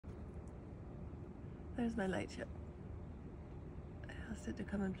There's my Lightship. I asked it to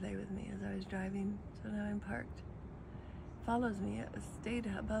come and play with me as I was driving, so now I'm parked. Follows me. It stayed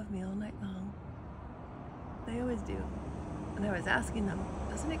above me all night long. They always do. And I was asking them,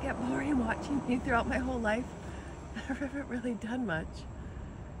 doesn't it get boring watching me throughout my whole life? I haven't really done much.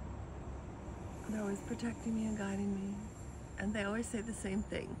 They're always protecting me and guiding me. And they always say the same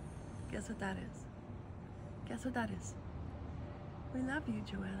thing. Guess what that is? Guess what that is? We love you,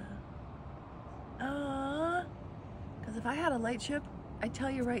 Joanna. Aww. Because if I had a Lightship, I tell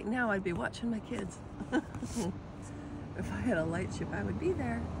you right now, I'd be watching my kids. If I had a Lightship, I would be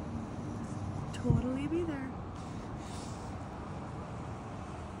there. Totally be there.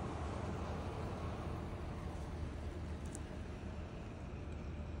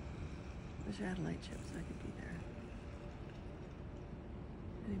 Wish I had a Lightship so I could be there.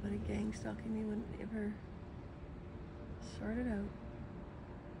 Anybody gang stalking me wouldn't ever sort it out.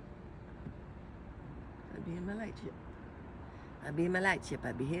 I'd be in my Lightship. I'd be in my Lightship.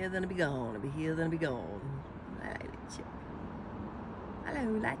 I'd be here, then I'd be gone. I'd be here, then I'd be gone. My Lightship.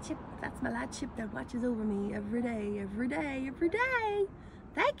 Hello, Lightship. That's my Lightship that watches over me every day, every day, every day.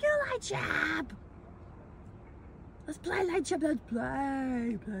 Thank you, Lightship. Let's play, Lightship. Let's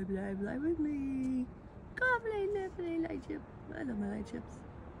play. Play, play, play with me. Come play, Lightship. I love my Lightships.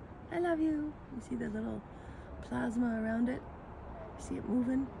 I love you. You see the little plasma around it? You see it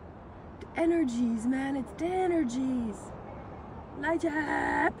moving? The energies, man. It's the energies.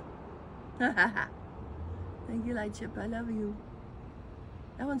 Lightship. Thank you, Lightship. I love you.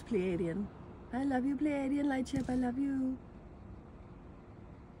 That one's Pleiadian. I love you, Pleiadian Lightship. I love you.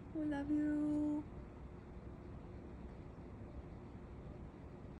 I love you.